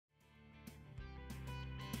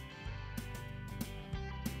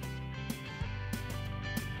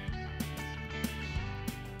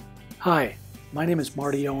Hi, my name is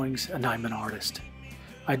Marty Owings and I'm an artist.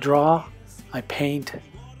 I draw, I paint,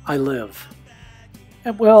 I live.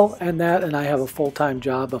 And I have a full-time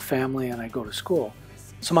job, a family, and I go to school.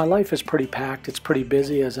 So my life is pretty packed, it's pretty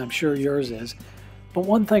busy, as I'm sure yours is. But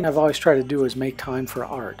one thing I've always tried to do is make time for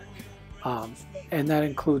art. And that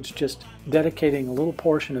includes just dedicating a little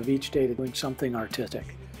portion of each day to doing something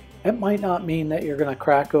artistic. It might not mean that you're going to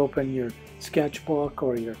crack open your sketchbook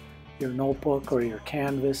or your notebook or your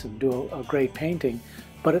canvas and do a great painting,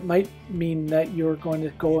 but it might mean that you're going to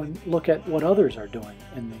go and look at what others are doing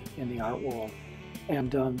in the art world,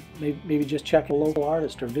 and maybe just checking a local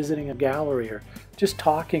artist or visiting a gallery or just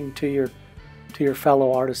talking to your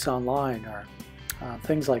fellow artists online or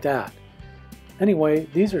things like that. Anyway,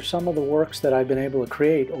 these are some of the works that I've been able to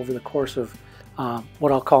create over the course of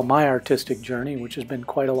what I'll call my artistic journey, which has been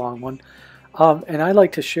quite a long one. And I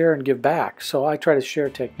like to share and give back, so I try to share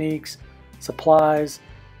techniques, supplies,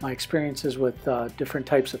 my experiences with different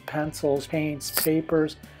types of pencils, paints,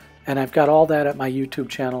 papers, and I've got all that at my YouTube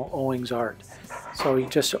channel, Owings Art. So you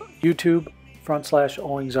just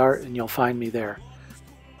YouTube/Owings Art and you'll find me there.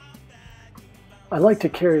 I like to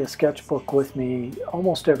carry a sketchbook with me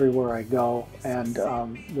almost everywhere I go, and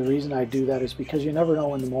the reason I do that is because you never know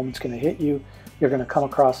when the moment's going to hit you. You're going to come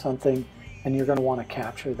across something and you're going to want to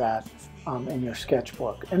capture that in your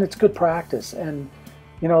sketchbook, and it's good practice. And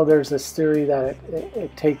you know, there's this theory that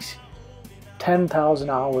it takes 10,000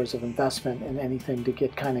 hours of investment in anything to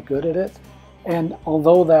get kind of good at it. And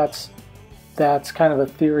although that's kind of a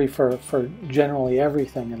theory for generally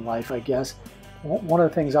everything in life, I guess, one of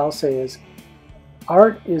the things I'll say is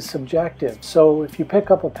art is subjective. So if you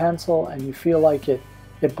pick up a pencil and you feel like it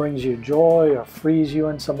brings you joy or frees you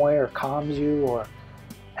in some way or calms you or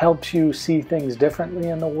helps you see things differently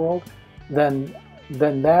in the world, then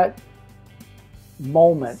that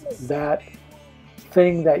moment, that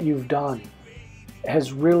thing that you've done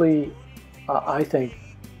has really, I think,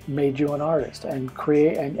 made you an artist and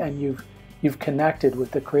you've connected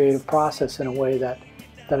with the creative process in a way that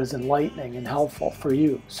is enlightening and helpful for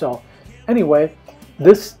you. So anyway,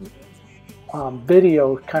 this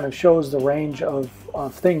video kind of shows the range of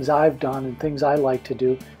things I've done and things I like to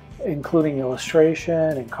do, including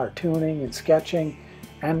illustration and cartooning and sketching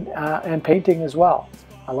and painting as well.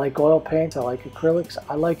 I like oil paints, I like acrylics,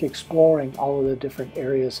 I like exploring all of the different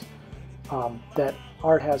areas that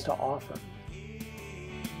art has to offer.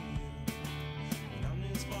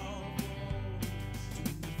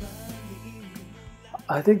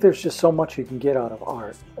 I think there's just so much you can get out of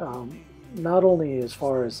art, not only as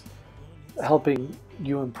far as helping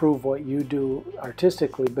you improve what you do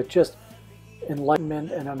artistically, but just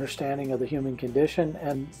enlightenment and understanding of the human condition,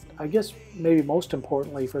 and I guess maybe most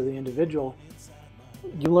importantly for the individual,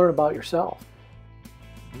 you learn about yourself.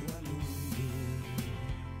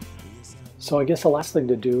 So I guess the last thing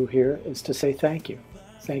to do here is to say thank you.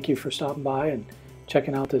 Thank you for stopping by and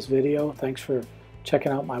checking out this video. Thanks for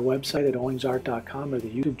checking out my website at owingsart.com or the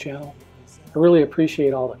YouTube channel. I really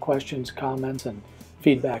appreciate all the questions, comments, and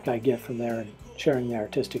feedback I get from there and sharing the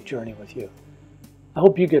artistic journey with you. I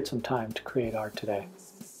hope you get some time to create art today.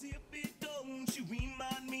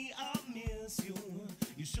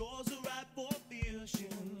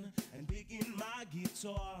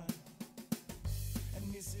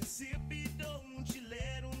 And Mississippi, don't you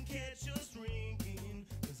let 'em catch a string.